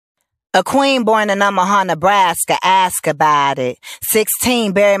A queen born in Omaha, Nebraska, ask about it.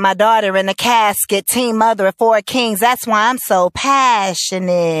 16, buried my daughter in a casket. Teen mother of 4 kings, that's why I'm so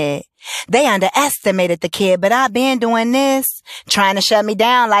passionate. They underestimated the kid, but I've been doing this. Trying to shut me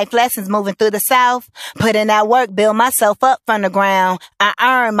down, life lessons moving through the South. Put in that work, build myself up from the ground. I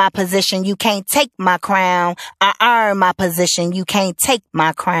earn my position, you can't take my crown. I earn my position, you can't take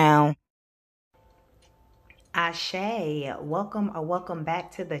my crown. Ashe, welcome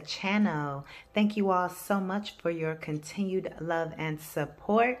back to the channel. Thank you all so much for your continued love and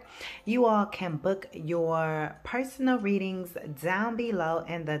support. You all can book your personal readings down below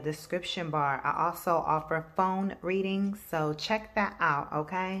in the description bar. I also offer phone readings, so check that out,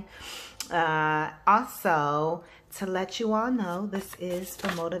 okay? Also, to let you all know, this is for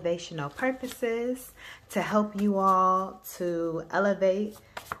motivational purposes, to help you all to elevate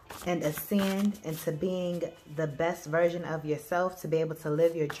and ascend into being the best version of yourself, to be able to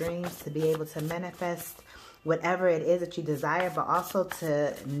live your dreams, to be able to manifest whatever it is that you desire, but also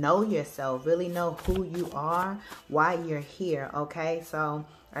to know yourself, really know who you are, why you're here, okay? So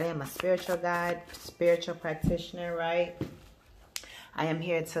I am a spiritual guide, spiritual practitioner, right? I am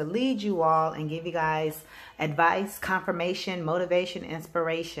here to lead you all and give you guys advice, confirmation, motivation,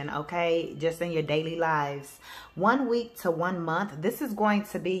 inspiration, okay? Just in your daily lives. 1 week to 1 month. This is going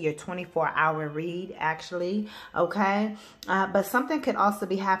to be your 24-hour read, actually, okay? But something could also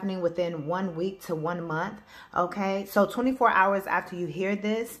be happening within 1 week to 1 month, okay? So 24 hours after you hear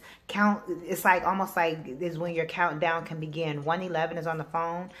this, it's like almost like is when your countdown can begin. 111 is on the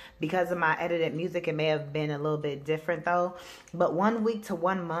phone. Because of my edited music, it may have been a little bit different though. But 1 week to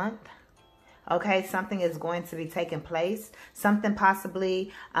 1 month, okay, something is going to be taking place. Something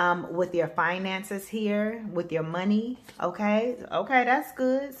possibly with your finances here, with your money, okay? Okay, that's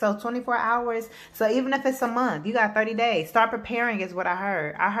good. So 24 hours. So even if it's a month, you got 30 days. Start preparing is what I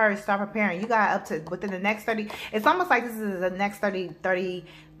heard. I heard start preparing. You got up to within the next 30. It's almost like this is the next 30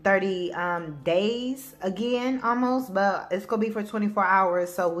 days again, almost. But it's going to be for 24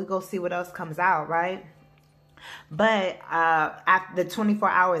 hours. So we're going to see what else comes out, right? But after the 24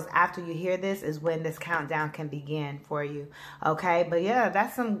 hours after you hear this is when this countdown can begin for you, okay? But yeah,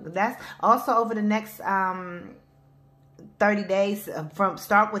 that's also over the next 30 days from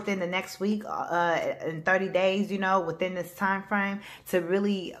start within the next week in 30 days, you know, within this time frame, to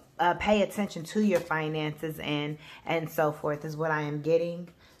really pay attention to your finances and so forth is what I am getting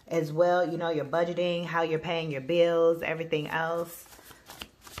as well. You know, your budgeting, how you're paying your bills, everything else.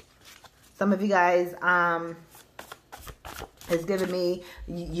 Some of you guys is giving me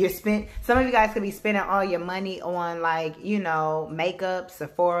some of you guys could be spending all your money on, like, you know, makeup,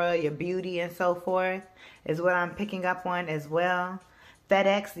 Sephora, your beauty and so forth is what I'm picking up on as well.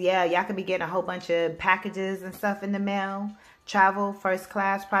 FedEx, yeah, y'all could be getting a whole bunch of packages and stuff in the mail. Travel, first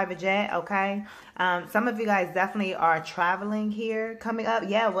class, private jet, okay? Some of you guys definitely are traveling here coming up.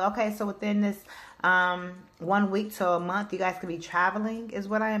 Yeah, well, okay, so within this 1 week to a month, you guys could be traveling is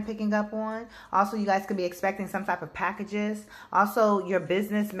what I am picking up on. Also, you guys could be expecting some type of packages. Also, your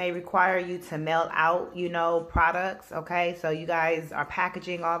business may require you to mail out, you know, products, okay? So you guys are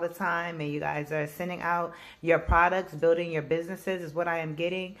packaging all the time and you guys are sending out your products, building your businesses is what I am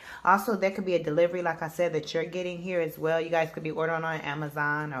getting. Also, there could be a delivery, like I said, that you're getting here as well. You guys could be ordering on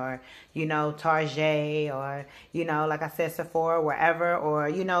Amazon or, you know, Target or, you know, like I said, Sephora, wherever, or,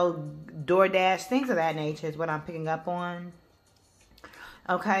 you know, DoorDash, things of that nature is what I'm picking up on.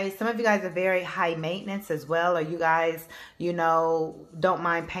 Okay, some of you guys are very high maintenance as well, or you guys, you know, don't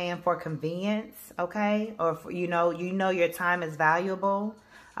mind paying for convenience, okay? Or, you know your time is valuable.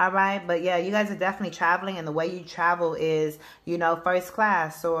 All right, but yeah, you guys are definitely traveling, and the way you travel is, you know, first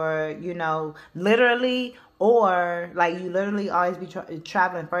class, or, you know, literally, or like you literally always be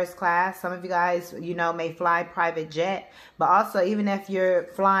traveling first class. Some of you guys, you know, may fly private jet, but also even if you're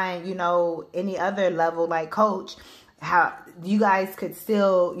flying, you know, any other level like coach, how you guys could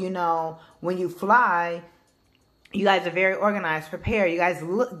still, you know, when you fly, you guys are very organized, prepared. You guys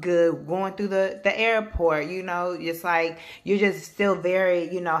look good going through the airport, you know. It's like you're just still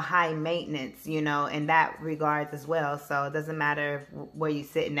very, you know, high maintenance, you know, in that regards as well. So it doesn't matter where you're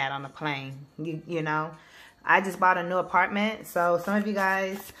sitting at on the plane, you know. I just bought a new apartment. So some of you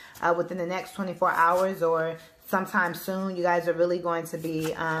guys within the next 24 hours or sometime soon, you guys are really going to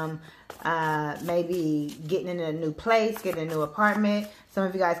be maybe getting in a new place, getting a new apartment. Some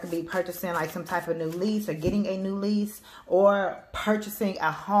of you guys could be purchasing like some type of new lease or getting a new lease or purchasing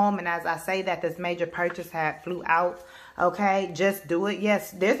a home. And as I say that, this major purchase flew out. Okay, just do it.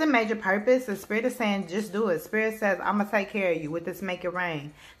 Yes, there's a major purpose. The Spirit is saying just do it. Spirit says, I'm going to take care of you with this make it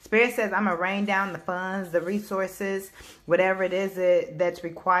rain. Spirit says, I'm going to rain down the funds, the resources, whatever it is that's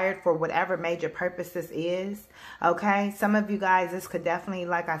required for whatever major purpose this is. Okay, some of you guys, this could definitely,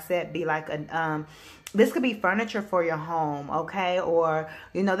 like I said, be like a... this could be furniture for your home, okay? Or,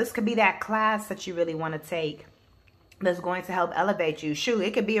 you know, this could be that class that you really want to take that's going to help elevate you. Shoot,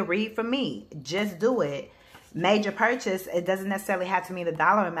 it could be a read for me. Just do it. Major purchase, it doesn't necessarily have to mean the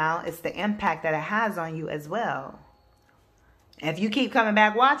dollar amount. It's the impact that it has on you as well. If you keep coming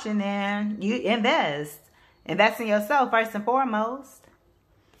back watching, then you invest. Invest in yourself first and foremost.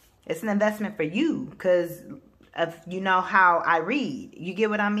 It's an investment for you because of, you know, how I read. You get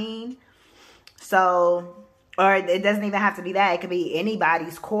what I mean? So, or it doesn't even have to be that. It could be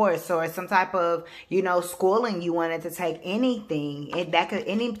anybody's course or some type of, you know, schooling you wanted to take. Anything. That could,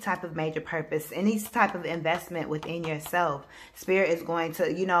 any type of major purpose, any type of investment within yourself. Spirit is going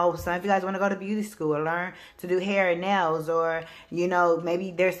to, you know, some of you guys want to go to beauty school or learn to do hair and nails, or, you know,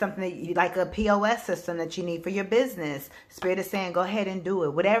 maybe there's something that you, like a POS system that you need for your business. Spirit is saying, go ahead and do it.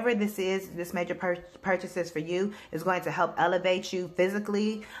 Whatever this is, this major purchases for you is going to help elevate you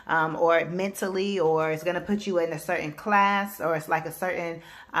physically, or mentally, or it's going to put you in a certain class, or it's like a certain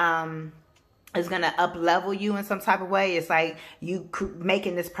it's gonna up level you in some type of way. It's like you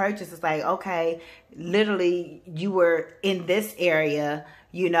making this purchase. It's like, okay, literally you were in this area,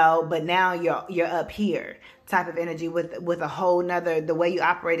 you know, but now you're up here type of energy with a whole nother, the way you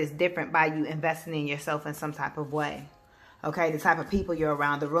operate is different by you investing in yourself in some type of way. Okay, the type of people you're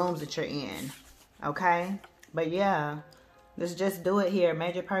around, the rooms that you're in. Okay, but yeah, let's just do it here.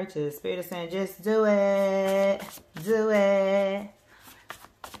 Major purchase. Spirit is saying, just do it. Do it.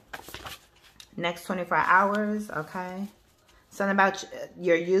 Next 24 hours. Okay. Something about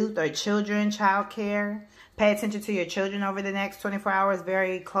your youth or children, child care. Pay attention to your children over the next 24 hours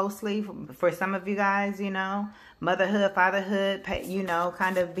very closely. For some of you guys, you know, motherhood, fatherhood, you know,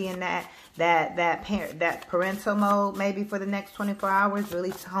 kind of being that parental mode maybe for the next 24 hours.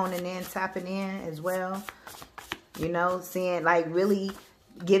 Really honing in, tapping in as well. You know, seeing, like, really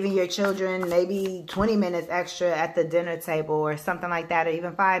giving your children maybe 20 minutes extra at the dinner table or something like that, or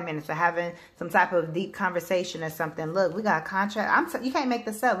even 5 minutes, or having some type of deep conversation or something. Look, we got contract. You can't make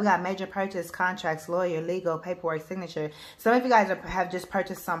this up. We got major purchase, contracts, lawyer, legal, paperwork, signature. Some of you guys have just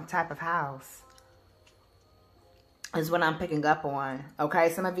purchased some type of house. Is what I'm picking up on. Okay,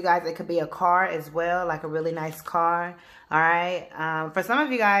 some of you guys, it could be a car as well, like a really nice car. All right. For some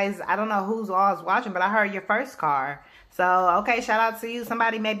of you guys, I don't know who's all watching, but I heard your first car. So, okay, shout out to you.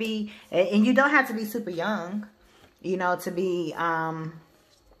 Somebody maybe, and you don't have to be super young, you know, to be,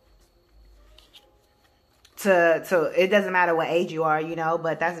 it doesn't matter what age you are, you know,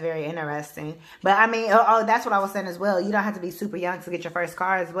 but that's very interesting. But I mean, oh, that's what I was saying as well. You don't have to be super young to get your first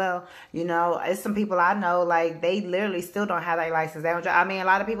car as well. You know, it's some people I know, like, they literally still don't have their license. They don't drive. I mean, a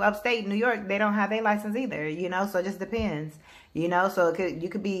lot of people upstate New York, they don't have their license either, you know, so it just depends. You know, so you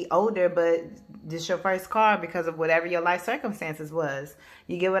could be older, but just your first car because of whatever your life circumstances was.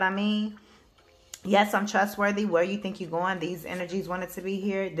 You get what I mean? Yes, I'm trustworthy. Where you think you're going, these energies wanted to be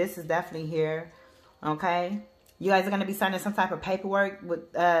here. This is definitely here. Okay? You guys are going to be signing some type of paperwork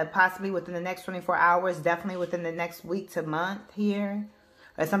with possibly within the next 24 hours. Definitely within the next week to month here.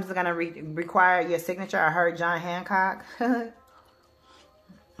 Or something's going to require your signature. I heard John Hancock.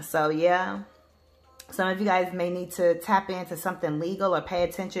 So, yeah. Some of you guys may need to tap into something legal or pay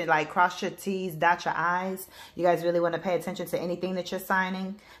attention, like cross your T's, dot your I's. You guys really want to pay attention to anything that you're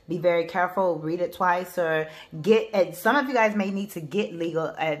signing. Be very careful. Read it twice, or some of you guys may need to get legal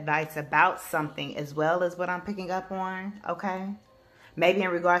advice about something as well, as what I'm picking up on. Okay. Maybe in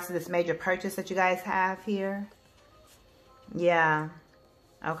regards to this major purchase that you guys have here. Yeah.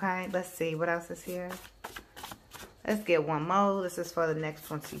 Okay. Let's see. What else is here? Let's get one more. This is for the next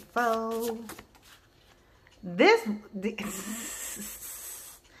 24.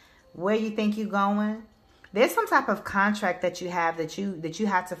 Where you think you're going, there's some type of contract that you have that you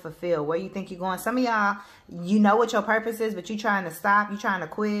have to fulfill. Where you think you're going, some of y'all, you know what your purpose is, but you trying to stop, you trying to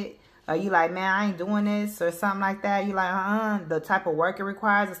quit, or you like, man, I ain't doing this, or something like that. You like, the type of work it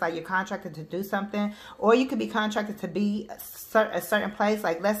requires, it's like you're contracted to do something. Or you could be contracted to be a certain place.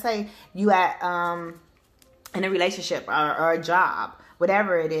 Like, let's say you at in a relationship or a job,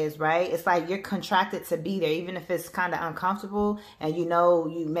 whatever it is, right? It's like you're contracted to be there, even if it's kind of uncomfortable, and you know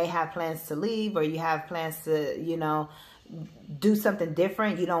you may have plans to leave, or you have plans to, you know, do something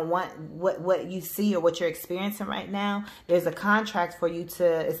different. You don't want what you see or what you're experiencing right now. There's a contract for you to,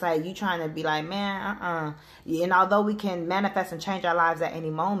 it's like you trying to be like, man, And although we can manifest and change our lives at any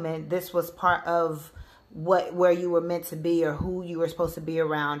moment, this was part of where you were meant to be, or who you were supposed to be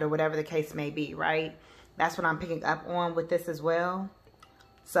around, or whatever the case may be, right? That's what I'm picking up on with this as well.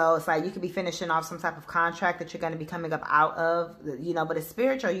 So it's like you could be finishing off some type of contract that you're going to be coming up out of, you know, but it's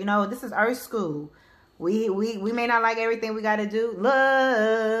spiritual. You know, this is earth school. We may not like everything we got to do.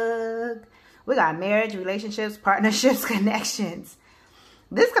 Look, we got marriage, relationships, partnerships, connections.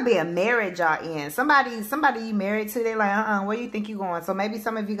 This could be a marriage y'all in. Somebody you married to, they're like, where do you think you going? So maybe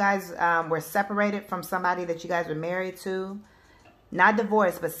some of you guys were separated from somebody that you guys were married to. Not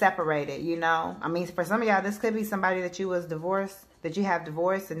divorced, but separated, you know. I mean, for some of y'all, this could be somebody that you was divorced, that you have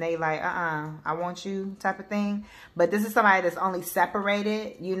divorced, and they like, I want you type of thing. But this is somebody that's only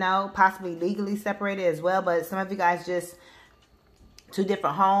separated, you know, possibly legally separated as well. But some of you guys just two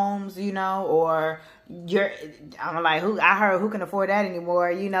different homes, you know, or I'm like, I heard who can afford that anymore,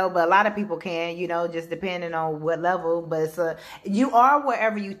 you know, but a lot of people can, you know, just depending on what level. But it's you are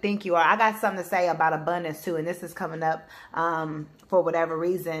wherever you think you are. I got something to say about abundance too, and this is coming up for whatever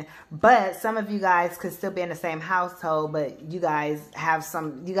reason. But some of you guys could still be in the same household, but you guys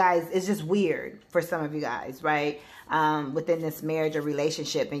it's just weird for some of you guys, right? Within this marriage or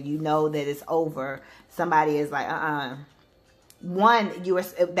relationship, and you know that it's over. Somebody is like, one,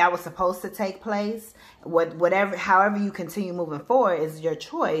 that was supposed to take place. However you continue moving forward is your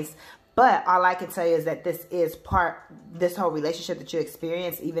choice. But all I can tell you is that this whole relationship that you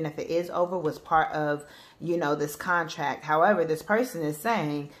experienced, even if it is over, was part of, you know, this contract. However, this person is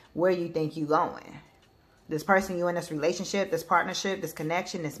saying, where you think you going? This person you in this relationship, this partnership, this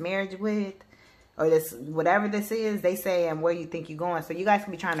connection, this marriage with, or this, whatever this is, they saying, where you think you going? So you guys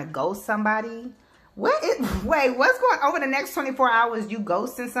can be trying to ghost somebody. Wait, what's going over the next 24 hours? You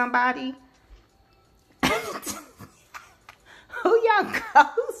ghosting somebody? Who y'all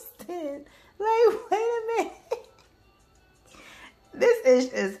ghosting? Like, wait a minute. This is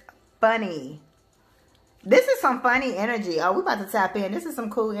just funny. This is some funny energy. Oh, we about to tap in. This is some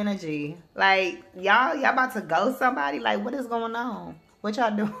cool energy. Like, y'all about to ghost somebody? Like, what is going on? What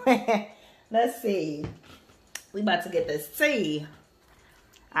y'all doing? Let's see. We about to get this tea.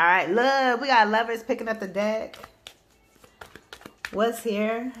 All right, look, we got lovers picking up the deck. What's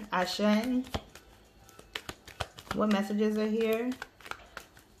here? Ashen. What messages are here?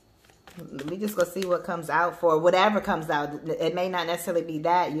 We just go see what comes out for whatever comes out. It may not necessarily be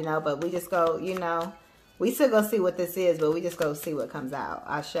that, you know, but we just go, you know, we still go see what this is, but we just go see what comes out.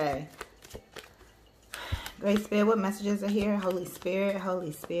 Ashe. Great Spirit, what messages are here? Holy Spirit,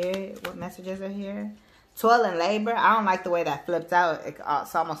 what messages are here? Toil and labor. I don't like the way that flipped out.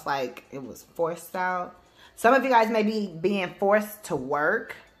 It's almost like it was forced out. Some of you guys may be being forced to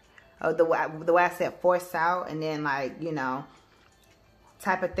work. The way I said forced out, and then like, you know,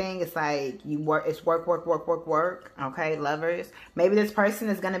 type of thing. It's like you work. It's work. Okay, lovers. Maybe this person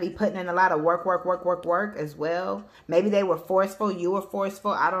is going to be putting in a lot of work as well. Maybe they were forceful. You were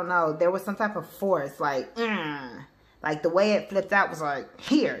forceful. I don't know. There was some type of force. Like the way it flipped out was like,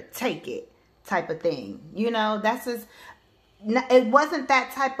 here, take it. Type of thing, you know. That's just, it wasn't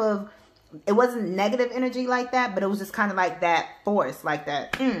that type of, it wasn't negative energy like that, but it was just kind of like that force, like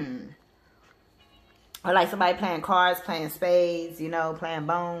that or like somebody playing cards, playing spades, you know, playing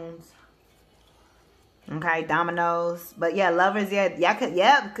bones, okay, dominoes. But yeah, lovers, yeah,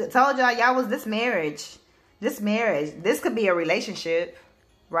 y'all could, told y'all was this marriage, this could be a relationship,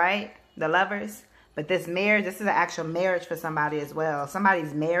 right? The lovers. But this marriage, this is an actual marriage for somebody as well.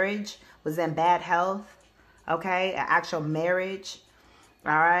 Somebody's marriage was in bad health, okay? An actual marriage,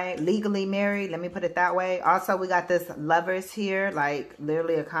 all right? Legally married, let me put it that way. Also, we got this lovers here, like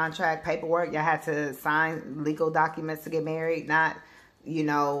literally a contract, paperwork. Y'all had to sign legal documents to get married, not, you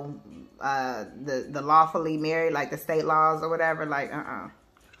know, the lawfully married, like the state laws or whatever, like,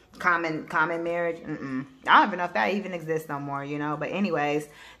 common marriage. I don't even know if that even exists no more, you know. But anyways,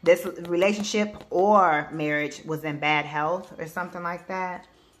 this relationship or marriage was in bad health or something like that.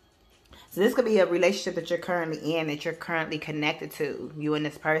 So this could be a relationship that you're currently in, that you're currently connected to, you and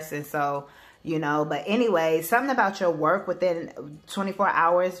this person. So, you know, but anyway, something about your work within 24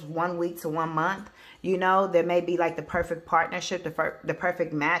 hours, 1 week to 1 month, you know, there may be like the perfect partnership, the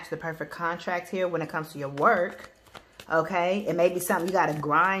perfect match, the perfect contract here when it comes to your work. Okay, it may be something you got to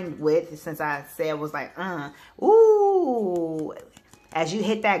grind with, since I said it was like, ooh, as you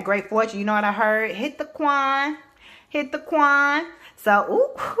hit that great fortune, you know what I heard? Hit the quan. So,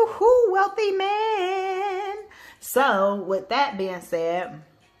 ooh, wealthy man. So, with that being said,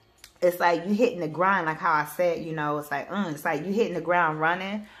 it's like you hitting the grind, like how I said, you know, it's like you hitting the ground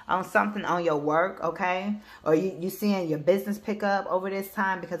running on something on your work, okay? Or you seeing your business pick up over this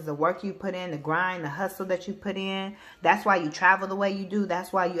time because of the work you put in, the grind, the hustle that you put in. That's why you travel the way you do.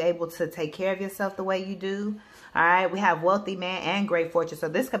 That's why you're able to take care of yourself the way you do. All right, we have wealthy man and great fortune. So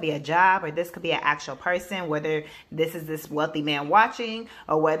this could be a job, or this could be an actual person, whether this is this wealthy man watching,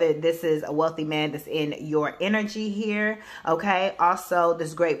 or whether this is a wealthy man that's in your energy here. Okay, also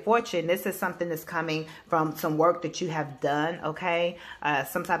this great fortune, this is something that's coming from some work that you have done. Okay,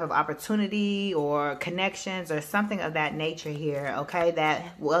 some type of opportunity or connections or something of that nature here. Okay,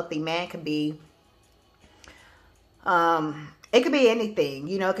 that wealthy man could be it could be anything,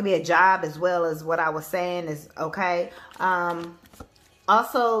 you know, it could be a job as well as what I was saying is, okay.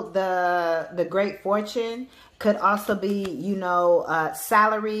 Also, the great fortune could also be, you know,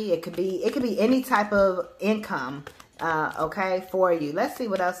 salary. It could be any type of income, okay, for you. Let's see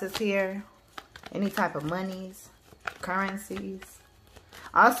what else is here. Any type of monies, currencies.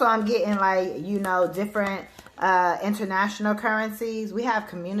 Also, I'm getting like, you know, different international currencies. We have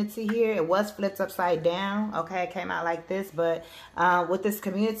community here. It was flipped upside down. Okay, it came out like this, but with this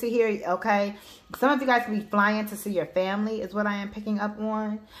community here, okay, some of you guys could be flying to see your family is what I am picking up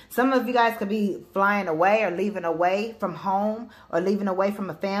on. Some of you guys could be flying away or leaving away from home or leaving away from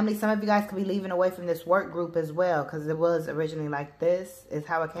a family. Some of you guys could be leaving away from this work group as well, because it was originally like this is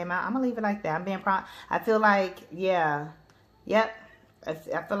how it came out. I'm gonna leave it like that. I'm being I feel like, yeah, yep. I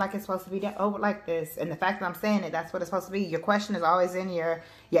feel like it's supposed to be over like this. And the fact that I'm saying it, that's what it's supposed to be. Your question is always in your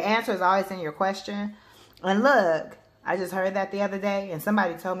answer is always in your question. And look, I just heard that the other day. And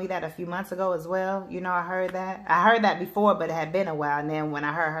somebody told me that a few months ago as well. You know, I heard that. I heard that before, but it had been a while. And then when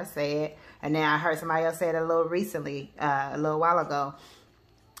I heard her say it, and then I heard somebody else say it a little recently, a little while ago.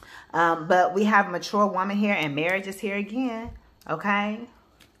 But we have a mature woman here, and marriage is here again. Okay?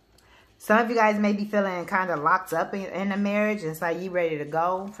 Some of you guys may be feeling kind of locked up in a marriage. It's like you ready to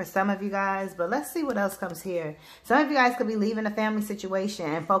go for some of you guys. But let's see what else comes here. Some of you guys could be leaving a family situation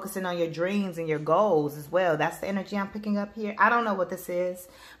and focusing on your dreams and your goals as well. That's the energy I'm picking up here. I don't know what this is.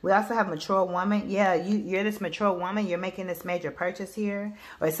 We also have mature woman. Yeah, you're this mature woman. You're making this major purchase here.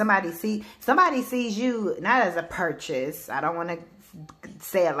 Or somebody sees you not as a purchase. I don't want to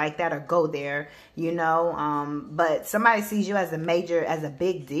say it like that or go there, you know, but somebody sees you as a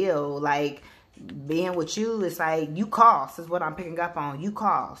big deal. Like being with you, it's like you cost is what I'm picking up on. You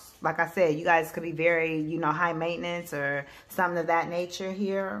cost. Like I said, you guys could be very, you know, high maintenance or something of that nature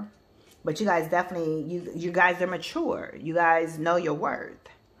here, but you guys definitely, you guys are mature. You guys know your worth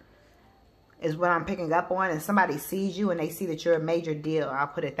is what I'm picking up on. And somebody sees you and they see that you're a major deal. I'll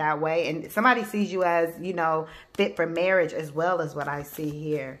put it that way. And somebody sees you as, you know, fit for marriage as well as what I see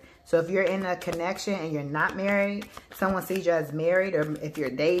here. So if you're in a connection and you're not married, someone sees you as married, or if you're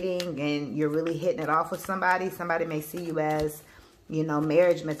dating and you're really hitting it off with somebody, somebody may see you as, you know,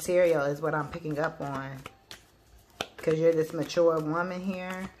 marriage material is what I'm picking up on. Because you're this mature woman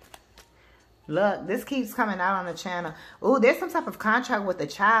here. Look, this keeps coming out on the channel. Ooh, there's some type of contract with a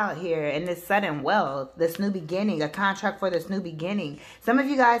child here, and this sudden wealth, this new beginning, a contract for this new beginning. Some of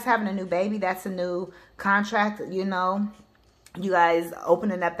you guys having a new baby, that's a new contract, you know. You guys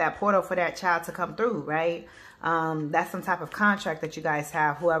opening up that portal for that child to come through, right? That's some type of contract that you guys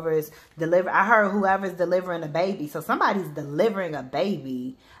have. Whoever is delivering, I heard whoever's delivering a baby. So somebody's delivering a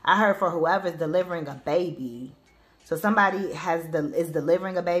baby. I heard for whoever's delivering a baby. So somebody is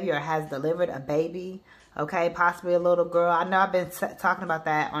delivering a baby or has delivered a baby, okay? Possibly a little girl. I know I've been talking about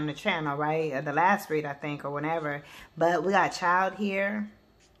that on the channel, right? The last read, I think, or whenever. But we got a child here.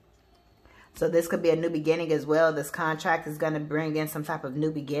 So this could be a new beginning as well. This contract is going to bring in some type of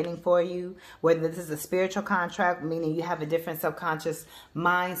new beginning for you. Whether this is a spiritual contract, meaning you have a different subconscious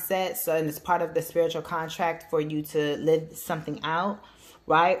mindset. So and it's part of the spiritual contract for you to live something out.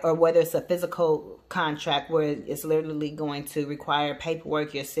 Right? Or whether it's a physical contract where it's literally going to require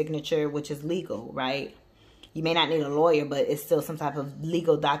paperwork, your signature, which is legal, right? You may not need a lawyer, but it's still some type of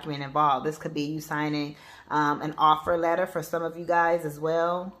legal document involved. This could be you signing an offer letter for some of you guys as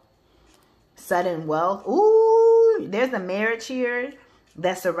well. Sudden wealth. Ooh, there's a marriage here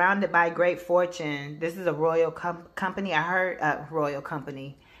that's surrounded by great fortune. This is a royal company. I heard royal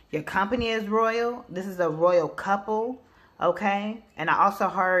company. Your company is royal. This is a royal couple. Okay, and I also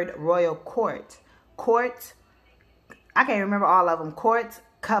heard royal court. Court, I can't remember all of them. Court,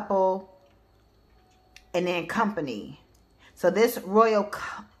 couple, and then company. So this royal,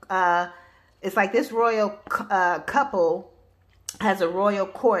 it's like this royal couple has a royal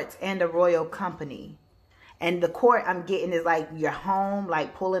court and a royal company. And the court I'm getting is like your home,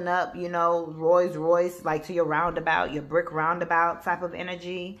 like pulling up, you know, Rolls Royce, like to your roundabout, your brick roundabout type of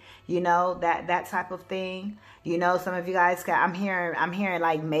energy, you know, that type of thing. You know, some of you guys, I'm hearing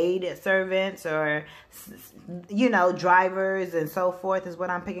like maid servants or, you know, drivers and so forth is what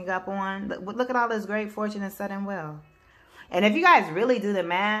I'm picking up on. Look at all this great fortune and sudden wealth. And if you guys really do the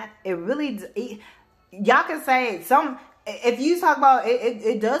math, it really, y'all can say if you talk about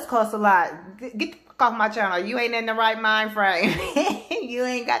it does cost a lot. Get the fuck off my channel. You ain't in the right mind frame. You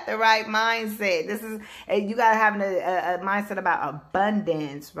ain't got the right mindset. You gotta have a mindset about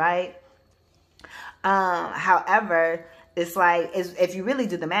abundance, right? However, it's like, if you really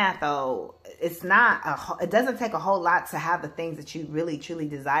do the math though, it doesn't take a whole lot to have the things that you really truly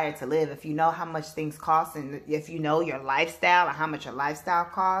desire to live. If you know how much things cost, and if you know your lifestyle and how much your lifestyle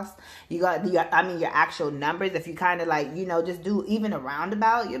costs, your actual numbers. If you kind of like, you know, just do even a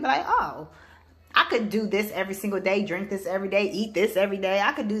roundabout, you'll be like, oh, I could do this every single day, drink this every day, eat this every day.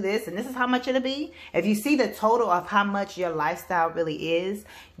 I could do this, and this is how much it'll be. If you see the total of how much your lifestyle really is,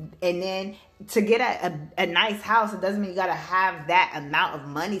 and then to get a nice house, it doesn't mean you got to have that amount of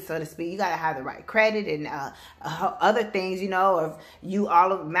money, so to speak. You got to have the right credit and other things, you know, or if you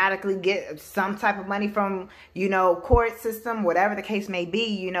automatically get some type of money from, you know, court system, whatever the case may be,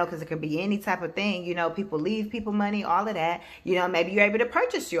 you know, because it could be any type of thing, you know, people leave people money, all of that, you know, maybe you're able to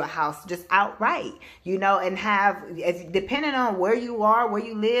purchase your house just outright, you know, and depending on where you are, where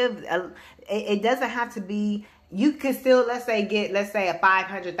you live, it doesn't have to be. You can still, let's say a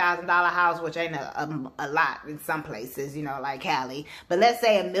 $500,000 house, which ain't a lot in some places, you know, like Cali. But let's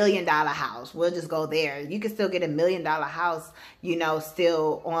say $1 million house. We'll just go there. You can still get $1 million house, you know,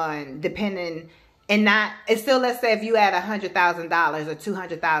 still on, depending, and not, it's still, let's say if you add $100,000 or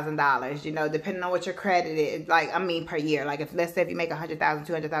 $200,000, you know, depending on what your credit is, like, I mean, per year. Like, let's say if you make $100,000,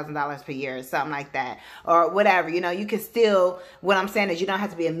 $200,000 per year or something like that, or whatever, you know, you can still, what I'm saying is you don't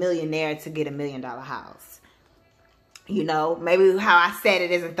have to be a millionaire to get $1 million house. You know, maybe how I said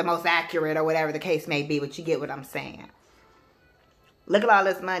it isn't the most accurate or whatever the case may be, but you get what I'm saying. Look at all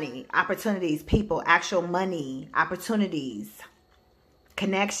this money, opportunities, people, actual money, opportunities,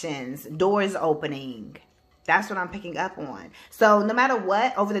 connections, doors opening. That's what I'm picking up on. So no matter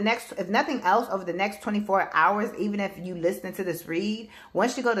what, if nothing else, over the next 24 hours, even if you listen to this read,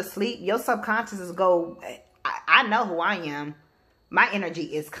 once you go to sleep, your subconscious is I know who I am. My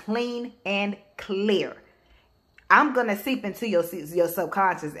energy is clean and clear. I'm going to seep into your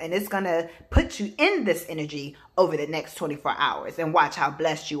subconscious, and it's going to put you in this energy over the next 24 hours, and watch how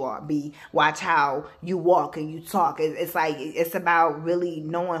blessed you are. Watch how you walk and you talk. It's about really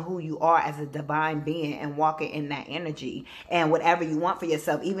knowing who you are as a divine being and walking in that energy, and whatever you want for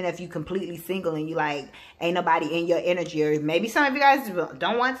yourself, even if you completely single and you like, ain't nobody in your energy, or maybe some of you guys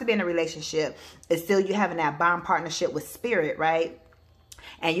don't want to be in a relationship, it's still you having that bond partnership with spirit, right?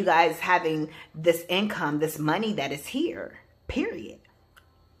 And you guys having this income, this money that is here, period.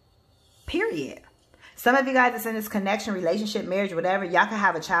 Period. Some of you guys that's in this connection, relationship, marriage, whatever, y'all can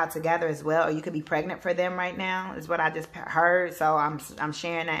have a child together as well, or you could be pregnant for them right now, is what I just heard. So I'm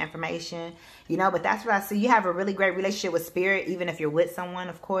sharing that information, you know, but that's what I see. You have a really great relationship with spirit, even if you're with someone,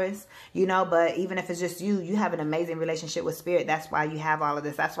 of course, you know, but even if it's just you have an amazing relationship with spirit. That's why you have all of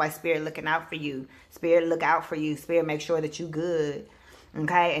this. That's why spirit looking out for you. Spirit look out for you. Spirit make sure that you good.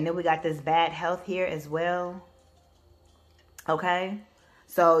 Okay, and then we got this bad health here as well. Okay,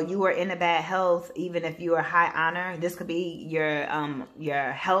 so you are in a bad health, even if you are high honor. This could be your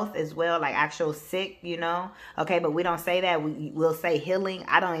health as well, like actual sick, you know. Okay, but we don't say that. We'll say healing.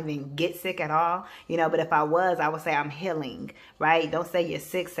 I don't even get sick at all, you know. But if I was, I would say I'm healing, right? Don't say you're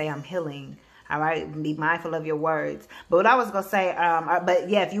sick. Say I'm healing. All right, be mindful of your words. But what I was going to say, but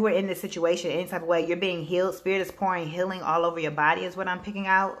yeah, if you were in this situation, any type of way, you're being healed. Spirit is pouring healing all over your body is what I'm picking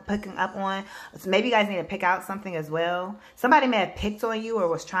up on. So maybe you guys need to pick out something as well. Somebody may have picked on you or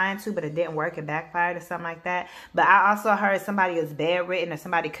was trying to, but it didn't work. It backfired or something like that. But I also heard somebody is bedridden, or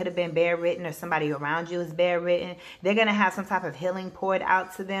somebody could have been bedridden, or somebody around you is bedridden. They're going to have some type of healing poured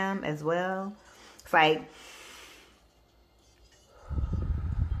out to them as well. It's like,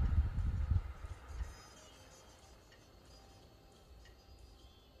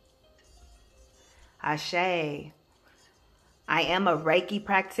 Ashe. I am a Reiki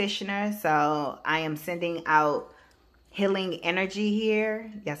practitioner, so I am sending out healing energy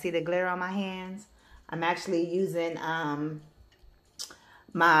here. Y'all see the glitter on my hands? I'm actually using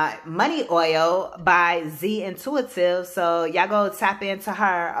my money oil by Z Intuitive, so y'all go tap into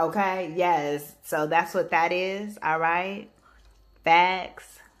her, okay? Yes, so that's what that is, all right?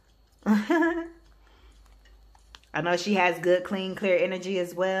 Facts. I know she has good, clean, clear energy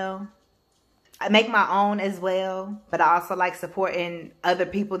as well. I make my own as well, but I also like supporting other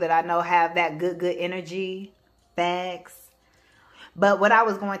people that I know have that good energy. Facts. But what I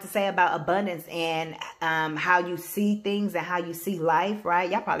was going to say about abundance and how you see things and how you see life,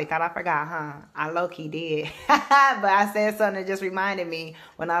 right? Y'all probably thought I forgot, huh? I low-key did. But I said something that just reminded me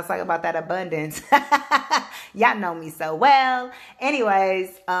when I was talking about that abundance. Y'all know me so well. Anyways,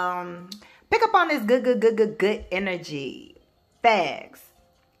 pick up on this good energy. Facts.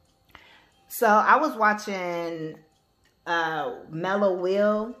 So I was watching Mellow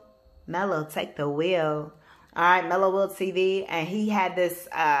Take the Wheel. All right, Mellow Will TV, and he had this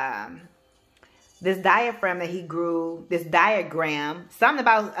this diaphragm that he grew, this diagram, something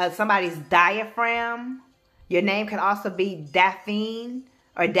about somebody's diaphragm. Your name could also be Daphne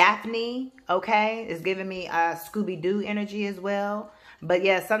or Daphne, okay? It's giving me Scooby-Doo energy as well. But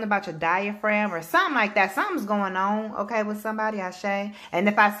yeah, something about your diaphragm or something like that. Something's going on, okay, with somebody, I say. And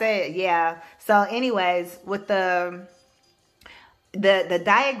if I said, yeah. So anyways, with the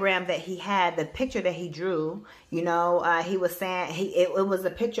diagram that he had, the picture that he drew, you know, he was saying it was a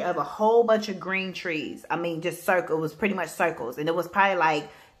picture of a whole bunch of green trees. I mean, just circle. It was pretty much circles, and it was probably like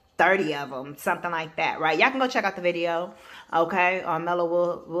 30 of them, something like that, right? Y'all can go check out the video, okay, on Mellow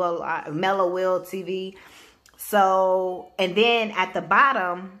Will TV. So, and then at the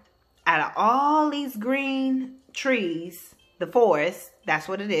bottom, out of all these green trees, the forest, that's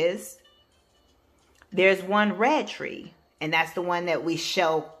what it is. There's one red tree. And that's the one that we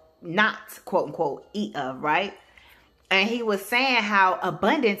shall not, quote unquote, eat of, right? And he was saying how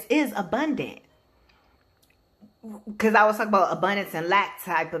abundance is abundant. Because I was talking about abundance and lack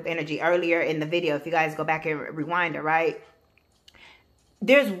type of energy earlier in the video. If you guys go back and rewind it, right?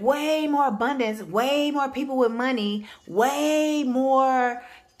 There's way more abundance, way more people with money, way more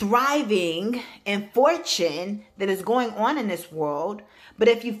thriving and fortune that is going on in this world. But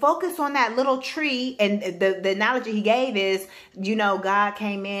if you focus on that little tree, and the analogy he gave is, you know, God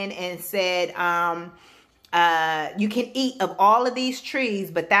came in and said, you can eat of all of these trees,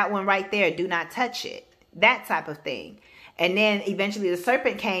 but that one right there, do not touch it. That type of thing. And then eventually the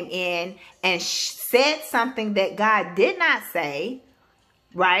serpent came in and said something that God did not say,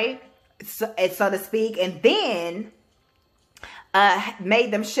 right? So to speak. And then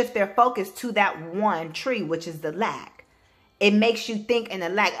made them shift their focus to that one tree, which is the lack. It makes you think in the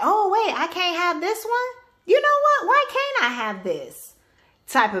lack, oh, wait, I can't have this one? You know what? Why can't I have this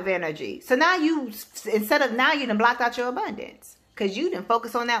type of energy? So now you done blocked out your abundance because you didn't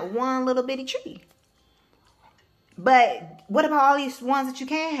focus on that one little bitty tree. But what about all these ones that you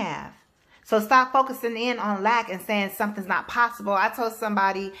can't have? So stop focusing in on lack and saying something's not possible. I told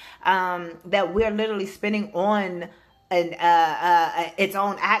somebody that we're literally spinning on its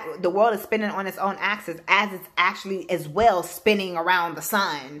own the world is spinning on its own axis as it's actually as well spinning around the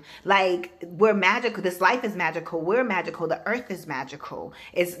sun. Like, we're magical. This life is magical. We're magical. The earth is magical.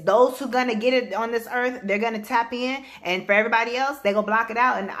 It's those who gonna get it on this earth, they're gonna tap in, and for everybody else, they gonna block it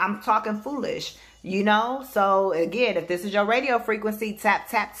out. And I'm talking foolish, you know. So again, if this is your radio frequency,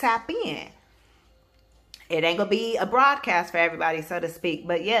 tap in. It ain't gonna be a broadcast for everybody, so to speak.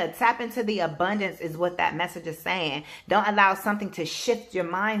 But yeah, tap into the abundance is what that message is saying. Don't allow something to shift your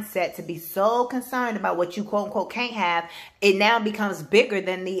mindset to be so concerned about what you quote unquote can't have. It now becomes bigger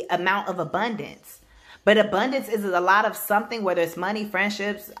than the amount of abundance. But abundance is a lot of something, whether it's money,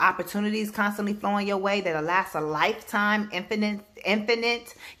 friendships, opportunities constantly flowing your way that'll last a lifetime,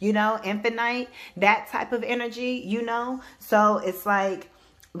 infinite, you know, infinite, that type of energy, you know. So it's like,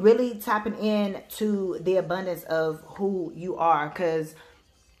 really tapping in to the abundance of who you are, because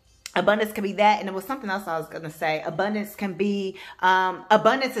abundance can be that. And there was something else I was going to say. Abundance can be,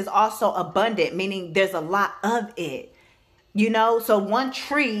 abundance is also abundant, meaning there's a lot of it, you know. So one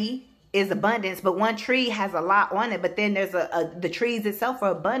tree is abundance, but one tree has a lot on it. But then there's the trees itself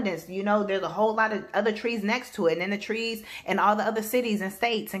are abundance, you know. There's a whole lot of other trees next to it, and then the trees and all the other cities and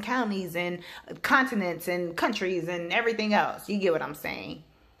states and counties and continents and countries and everything else. You get what I'm saying?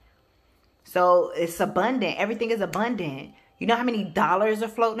 So it's abundant. Everything is abundant. You know how many dollars are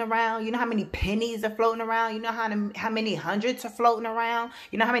floating around? You know how many pennies are floating around? You know how many hundreds are floating around?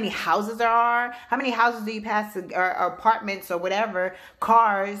 You know how many houses there are? How many houses do you pass, or apartments or whatever,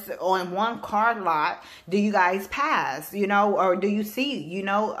 cars on one car lot do you guys pass? You know, or do you see, you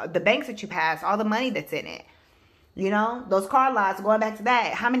know, the banks that you pass, all the money that's in it? You know, those car lots, going back to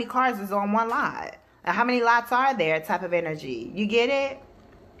that, how many cars is on one lot? And how many lots are there type of energy? You get it?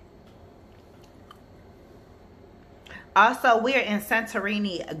 Also, we're in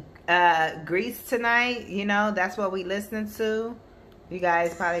Santorini, Greece tonight. You know, that's what we listening to. You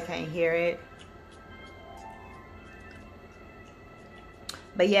guys probably can't hear it.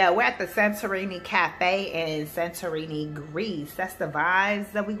 But yeah, we're at the Santorini Cafe in Santorini, Greece. That's the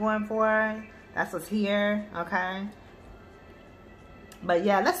vibes that we're going for. That's what's here, okay? But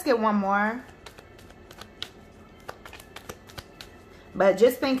yeah, let's get one more. But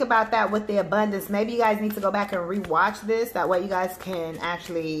just think about that with the abundance. Maybe you guys need to go back and rewatch this. That way you guys can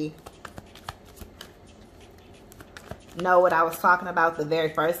actually know what I was talking about the very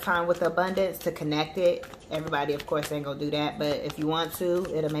first time with abundance, to connect it. Everybody, of course, ain't gonna do that. But if you want to,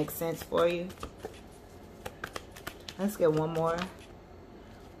 it'll make sense for you. Let's get one more.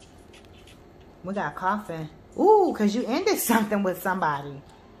 We got coffin. Ooh, because you ended something with somebody.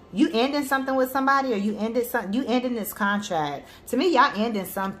 You ending something with somebody, or you ending this contract. To me, y'all ending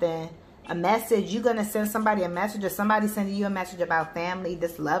something. A message. You're going to send somebody a message, or somebody sending you a message about family,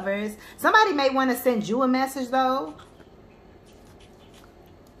 this lovers. Somebody may want to send you a message, though.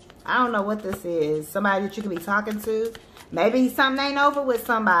 I don't know what this is. Somebody that you could be talking to. Maybe something ain't over with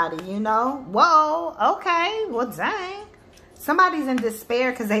somebody, you know. Whoa, okay. Well, dang. Somebody's in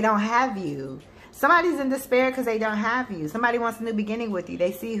despair because they don't have you. Somebody's in despair because they don't have you. Somebody wants a new beginning with you.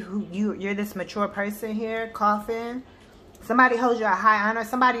 They see who you're this mature person here, coffin. Somebody holds you a high honor.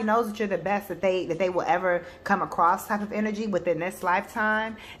 Somebody knows that you're the best that they will ever come across, type of energy within this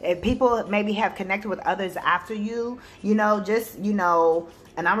lifetime. If people maybe have connected with others after you, you know, just, you know,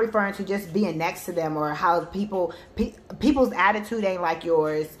 and I'm referring to just being next to them, or how people's attitude ain't like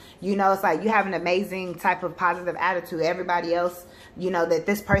yours. You know, it's like you have an amazing type of positive attitude. Everybody else, you know, that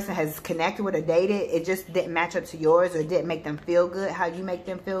this person has connected with or dated, it just didn't match up to yours, or didn't make them feel good how you make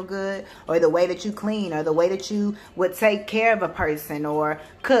them feel good, or the way that you clean, or the way that you would take care of a person, or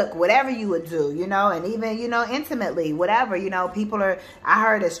cook, whatever you would do, you know, and even, you know, intimately, whatever, you know, people are, I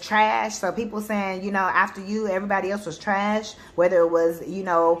heard it's trash. So people saying, you know, after you, everybody else was trash, whether it was, you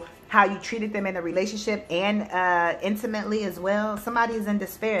know, how you treated them in a relationship and intimately as well. Somebody is in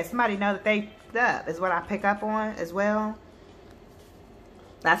despair. Somebody know that they fucked up, is what I pick up on as well.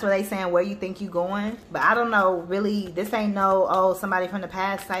 That's what they saying, where you think you going. But I don't know, really, this ain't no, oh, somebody from the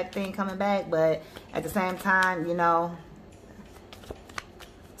past type thing coming back. But at the same time, you know,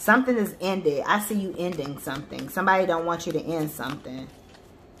 something is ended. I see you ending something. Somebody don't want you to end something.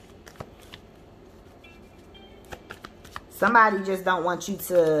 Somebody just don't want you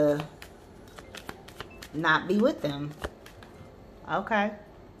to not be with them. Okay.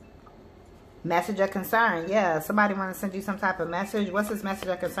 Message of concern. Yeah, somebody want to send you some type of message. What's this message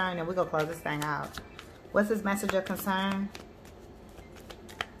of concern? And we're going to close this thing out. What's this message of concern?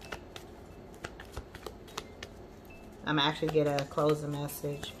 I'm actually get a closing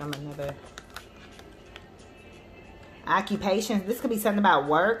message from another. Occupation. This could be something about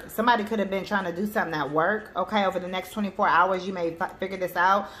work. Somebody could have been trying to do something at work. Okay, over the next 24 hours, you may figure this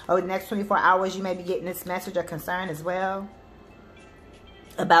out. Over the next 24 hours, you may be getting this message of concern as well.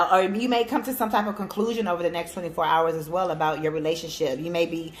 About, or you may come to some type of conclusion over the next 24 hours as well about your relationship. You may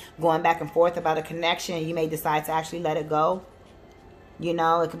be going back and forth about a connection. You may decide to actually let it go. You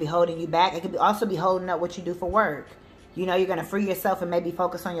know, it could be holding you back. It could also be holding up what you do for work. You know, you're going to free yourself and maybe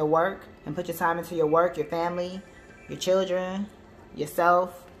focus on your work and put your time into your work, your family, your children,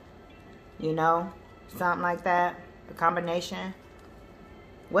 yourself, you know, something like that. A combination.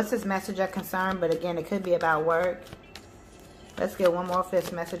 What's this message of concern? But again, it could be about work. Let's get one more for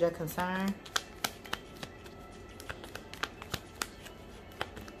this message of concern.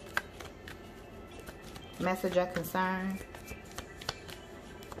 Message of concern.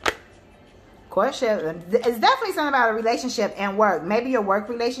 Courtship. It's definitely something about a relationship and work. Maybe your work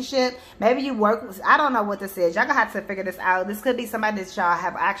relationship. Maybe you work. I don't know what this is. Y'all gonna have to figure this out. This could be somebody that y'all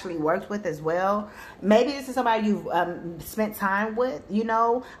have actually worked with as well. Maybe this is somebody you've spent time with. You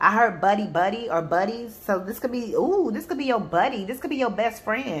know, I heard buddy or buddies. So this could be, ooh, this could be your buddy. This could be your best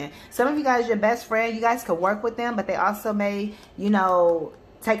friend. Some of you guys, your best friend, you guys could work with them, but they also may, you know,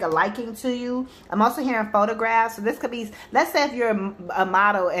 take a liking to you. I'm also hearing photographs. So this could be, let's say if you're a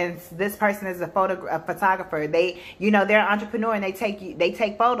model and this person is a photographer, they, you know, they're an entrepreneur and they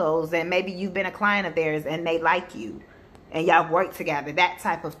take photos, and maybe you've been a client of theirs and they like you and y'all work together, that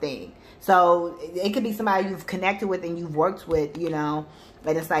type of thing. So it could be somebody you've connected with and you've worked with, you know,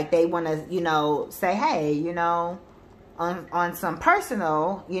 and it's like they want to, you know, say, hey, you know, on some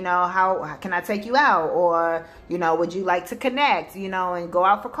personal, you know, how can I take you out? Or, you know, would you like to connect, you know, and go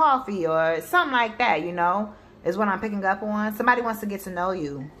out for coffee or something like that, you know, is what I'm picking up on. Somebody wants to get to know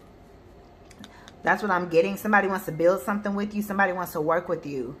you. That's what I'm getting. Somebody wants to build something with you. Somebody wants to work with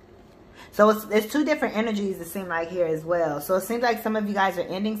you. So it's two different energies that seem like here as well. So it seems like some of you guys are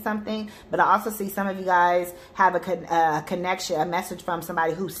ending something, but I also see some of you guys have a connection, a message from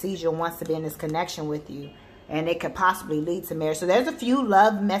somebody who sees you and wants to be in this connection with you. and it could possibly lead to marriage. So there's a few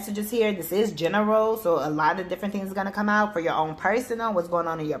love messages here. This is general, so a lot of different things are going to come out for your own personal, what's going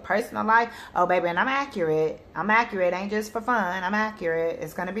on in your personal life. Oh, baby, and I'm accurate. I'm accurate. Ain't just for fun. I'm accurate.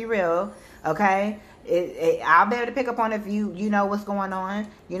 It's going to be real, okay? I'll be able to pick up on if you know what's going on.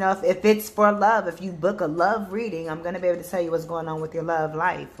 You know, if it's for love, if you book a love reading, I'm going to be able to tell you what's going on with your love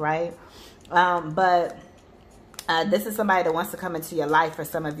life, right? But this is somebody that wants to come into your life for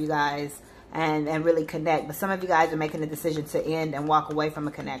some of you guys. And really connect. But some of you guys are making a decision to end and walk away from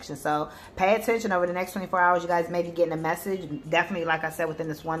a connection. So pay attention over the next 24 hours. You guys may be getting a message. Definitely, like I said, within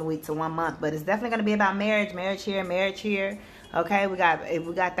this 1 week to 1 month. But it's definitely going to be about marriage. Marriage here, marriage here. Okay, we got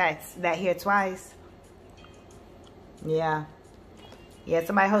that here twice. Yeah. Yeah,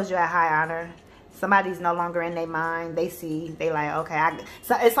 somebody holds you at high honor. Somebody's no longer in their mind. They see, they like, okay.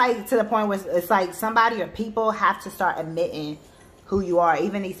 So it's like to the point where it's like somebody or people have to start admitting who you are.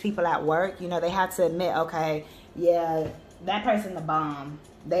 Even these people at work, you know, they have to admit, okay, yeah, that person the bomb.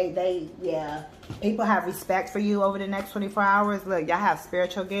 Yeah. People have respect for you over the next 24 hours. Look, y'all have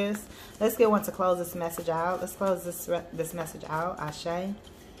spiritual gifts. Let's get one to close this message out. Let's close this message out. Ashe.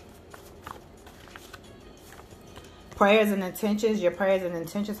 Prayers and intentions. Your prayers and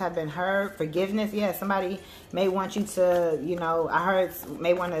intentions have been heard. Forgiveness. Yeah, somebody may want you to, you know, I heard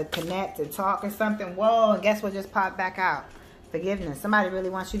may want to connect and talk or something. Whoa, and guess what just popped back out? Forgiveness. Somebody really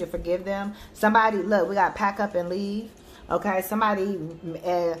wants you to forgive them. Somebody, look, we got pack up and leave. Okay, somebody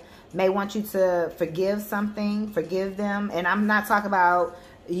may want you to forgive something, forgive them. And I'm not talking about,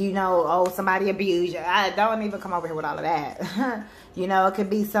 you know, oh, somebody abused you. I don't even come over here with all of that. You know, it could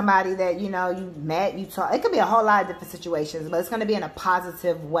be somebody that, you know, you met, you talk. It could be a whole lot of different situations, but it's going to be in a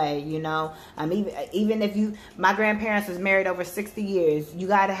positive way, you know. Even if you, my grandparents was married over 60 years, you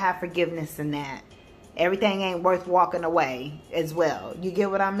got to have forgiveness in that. Everything ain't worth walking away as well. You get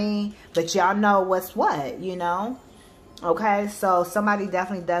what I mean? But y'all know what's what, you know? Okay, so somebody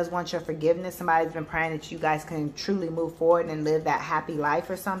definitely does want your forgiveness. Somebody's been praying that you guys can truly move forward and live that happy life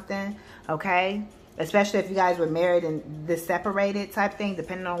or something. Okay? Especially if you guys were married and this separated type thing,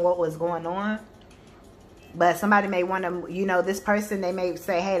 depending on what was going on. But somebody may want to, you know, this person, they may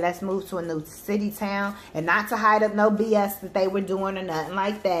say, hey, let's move to a new city, town. And not to hide up no BS that they were doing or nothing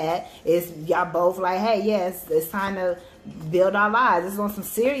like that. It's y'all both like, hey, yes, it's time to build our lives. This is on some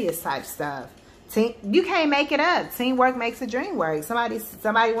serious type stuff. You can't make it up. Teamwork makes the dream work. Somebody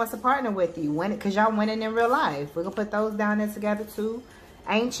wants to partner with you. Because y'all winning in real life. We're going to put those down there together too.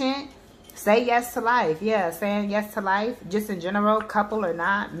 Ancient. Say yes to life. Yeah, saying yes to life. Just in general, couple or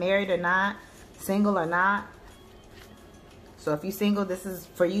not, married or not. Single or not. So if you're single, this is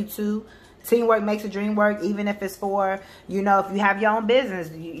for you too. Teamwork makes a dream work. Even if it's for, you know, if you have your own business,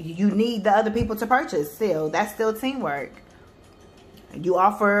 you need the other people to purchase still. That's still teamwork. You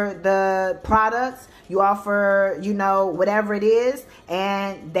offer the products. You offer, you know, whatever it is.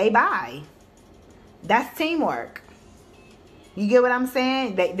 And they buy. That's teamwork. You get what I'm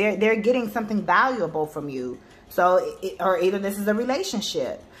saying? They're getting something valuable from you. So, or either this is a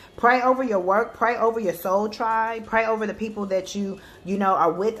relationship. Pray over your work. Pray over your soul tribe. Pray over the people that you know,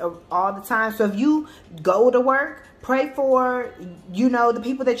 are with all the time. So if you go to work, pray for, you know, the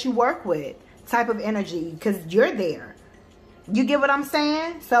people that you work with type of energy, because you're there. You get what I'm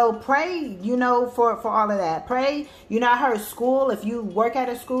saying? So pray, you know, for all of that. Pray, you know, I heard school. If you work at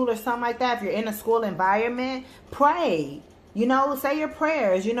a school or something like that, if you're in a school environment, pray. You know, say your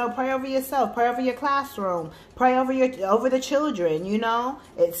prayers, you know, pray over yourself, pray over your classroom, pray over the children, you know.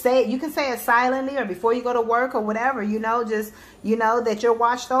 You can say it silently or before you go to work or whatever, you know, just, you know, that you're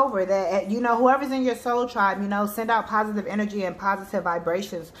watched over, that, you know, whoever's in your soul tribe, you know, send out positive energy and positive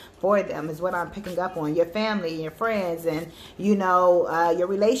vibrations for them is what I'm picking up on. Your family, your friends, and, you know, your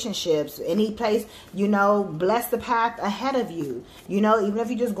relationships, any place, you know, bless the path ahead of you, you know, even if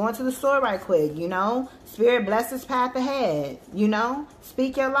you're just going to the store right quick, you know, Spirit, bless this path ahead, you know,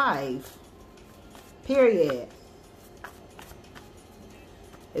 speak your life, period.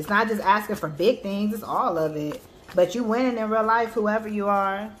 It's not just asking for big things, it's all of it. But you winning in real life, whoever you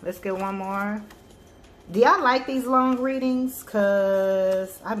are. Let's get one more. Do y'all like these long readings?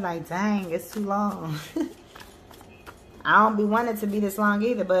 Because I'm like, dang, it's too long. I don't be wanting to be this long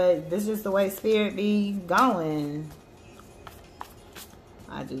either, but this is just the way Spirit be going.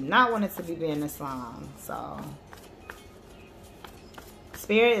 I do not want it to be being this long. So,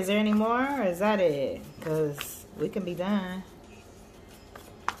 Spirit, is there any more? Or is that it? Because we can be done.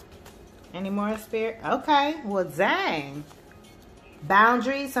 Any more, Spirit? Okay. Well, dang.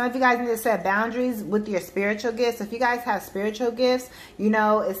 Boundaries. Some of you guys need to set boundaries with your spiritual gifts. If you guys have spiritual gifts, you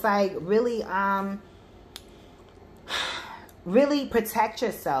know, it's like really, really protect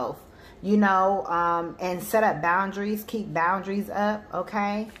yourself. you know, and set up boundaries, keep boundaries up,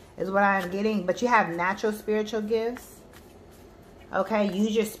 okay, is what I'm getting. But you have natural spiritual gifts, okay,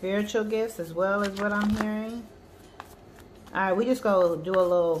 use your spiritual gifts as well, is what I'm hearing. All right, we just go do a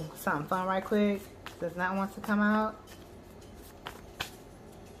little something fun right quick. Does not want to come out.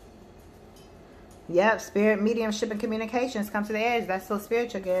 Yep, spirit, mediumship, and communications come to the edge. That's so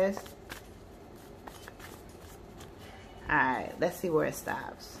spiritual, guys. All right, let's see where it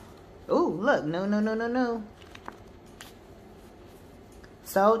stops. Ooh, look, no.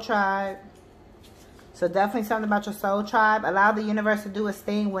 Soul tribe. So definitely something about your soul tribe. Allow the universe to do its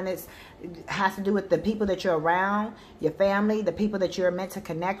thing when it has to do with the people that you're around, your family, the people that you're meant to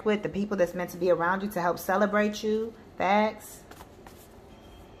connect with, the people that's meant to be around you to help celebrate you. Facts.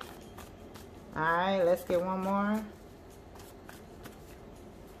 All right, let's get one more.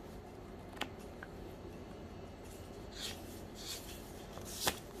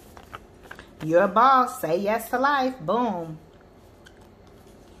 You're a boss. Say yes to life. Boom.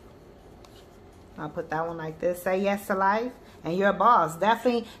 I'll put that one like this. Say yes to life. And you're a boss.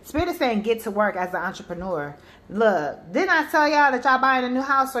 Definitely. Spirit is saying get to work as an entrepreneur. Look, didn't I tell y'all that y'all buying a new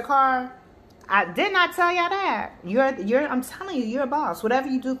house or car? I did not tell y'all that. I'm telling you, you're a boss. Whatever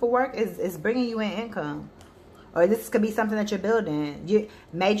you do for work is bringing you in income. Or this could be something that you're building.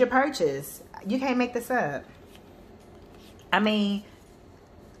 Major purchase. You can't make this up. I mean,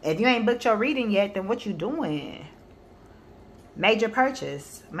 if you ain't booked your reading yet, then what you doing? Major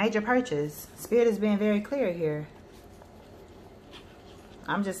purchase. Major purchase. Spirit is being very clear here.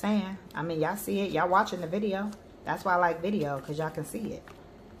 I'm just saying. I mean, y'all see it. Y'all watching the video. That's why I like video, because y'all can see it.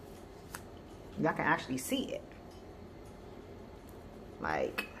 Y'all can actually see it.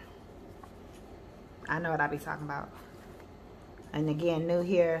 Like, I know what I be talking about. And again, new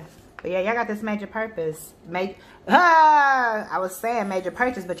here. But yeah, y'all got this major purpose. I was saying major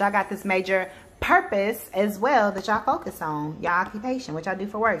purchase, but y'all got this major purpose as well that y'all focus on. Y'all occupation, what y'all do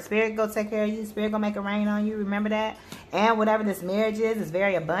for work. Spirit go take care of you. Spirit gonna make it rain on you. Remember that. And whatever this marriage is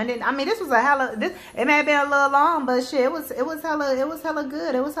very abundant. I mean, this was a hella. It may have been a little long, but shit, it was hella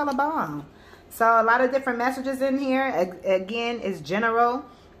good. It was hella bomb. So a lot of different messages in here. Again, it's general.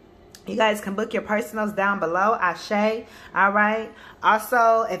 You guys can book your personals down below. Ashe. All right.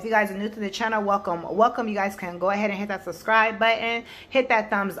 Also, if you guys are new to the channel, welcome. You guys can go ahead and hit that subscribe button. Hit that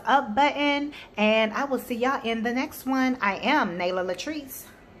thumbs up button. And I will see y'all in the next one. I am Nala Latrice.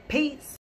 Peace.